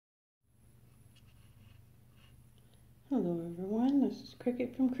Hello everyone, this is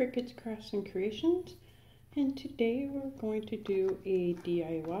Cricket from Cricket's Crafts and Creations, and today we're going to do a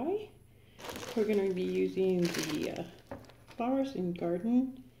DIY. We're going to be using the Flowers and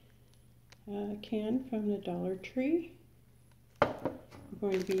Garden can from the Dollar Tree. We're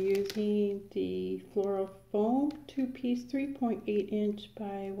going to be using the floral foam 2-piece 3.8 inch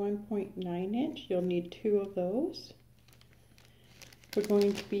by 1.9 inch. You'll need 2 of those. We're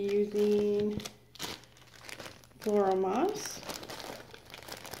going to be using floral moss.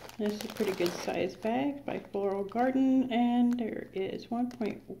 This is a pretty good size bag by Floral Garden, and there is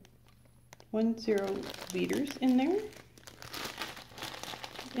 1.10 liters in there.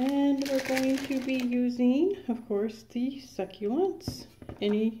 And we're going to be using, of course, the succulents.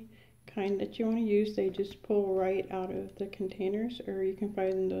 Any kind that you want to use, they just pull right out of the containers, or you can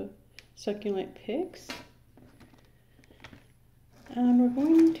find the succulent picks. And we're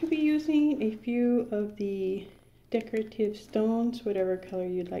going to be using a few of the decorative stones, whatever color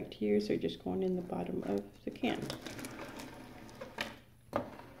you'd like to use. They're just going in the bottom of the can.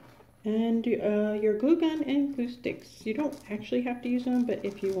 And your glue gun and glue sticks. You don't actually have to use them, but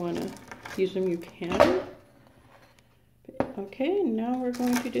if you want to use them, you can. Okay, now we're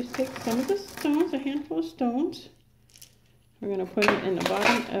going to just take some of the stones, a handful of stones. We're going to put them in the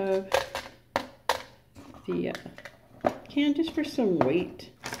bottom of the can just for some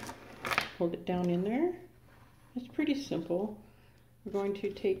weight. Hold it down in there. It's pretty simple. We're going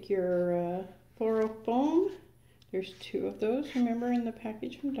to take your floral foam. There's 2 of those, remember, in the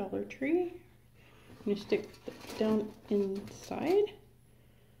package from Dollar Tree. You stick down inside.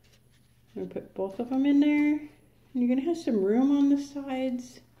 I'm going to put both of them in there. And you're going to have some room on the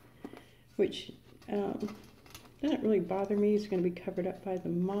sides, which doesn't really bother me. It's going to be covered up by the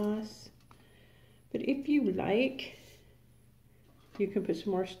moss. But if you like, you can put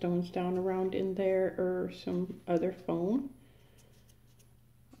some more stones down around in there or some other foam.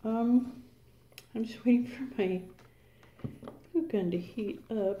 I'm just waiting for my glue gun to heat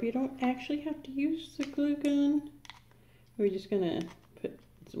up. You don't actually have to use the glue gun. We're just gonna put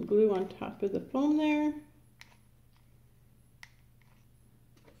some glue on top of the foam there.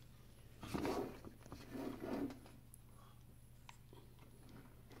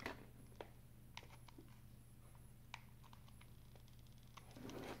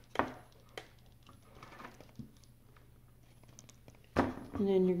 And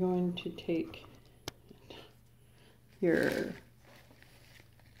then you're going to take your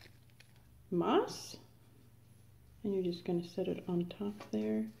moss and you're just going to set it on top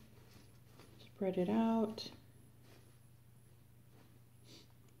there. Spread it out.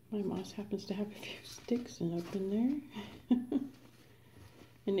 My moss happens to have a few sticks up in there.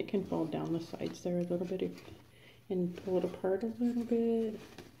 And it can fall down the sides there a little bit and pull it apart a little bit.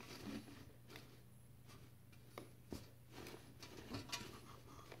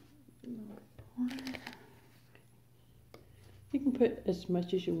 You can put as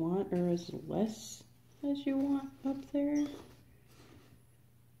much as you want or as less as you want up there.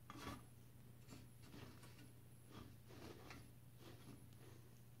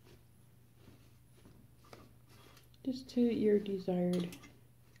 Just to your desired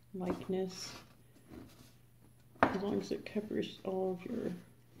likeness. As long as it covers all of your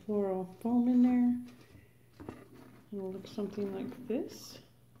floral foam in there. It'll look something like this.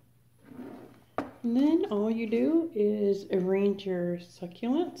 And then all you do is arrange your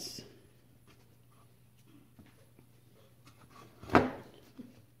succulents.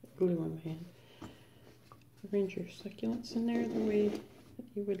 Glue on my hand. Arrange your succulents in there the way that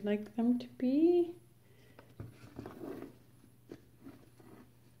you would like them to be.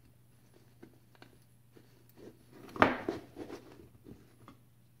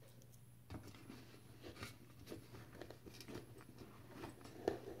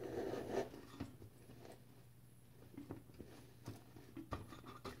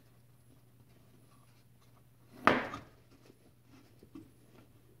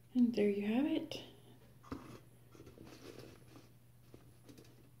 And there you have it.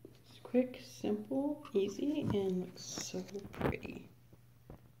 It's quick, simple, easy, and looks so pretty.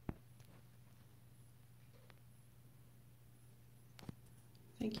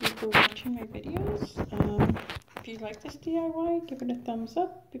 Thank you for watching my videos. If you like this DIY, give it a thumbs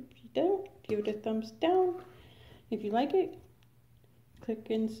up. If you don't, give it a thumbs down. If you like it, click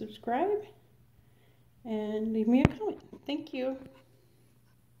and subscribe and leave me a comment. Thank you.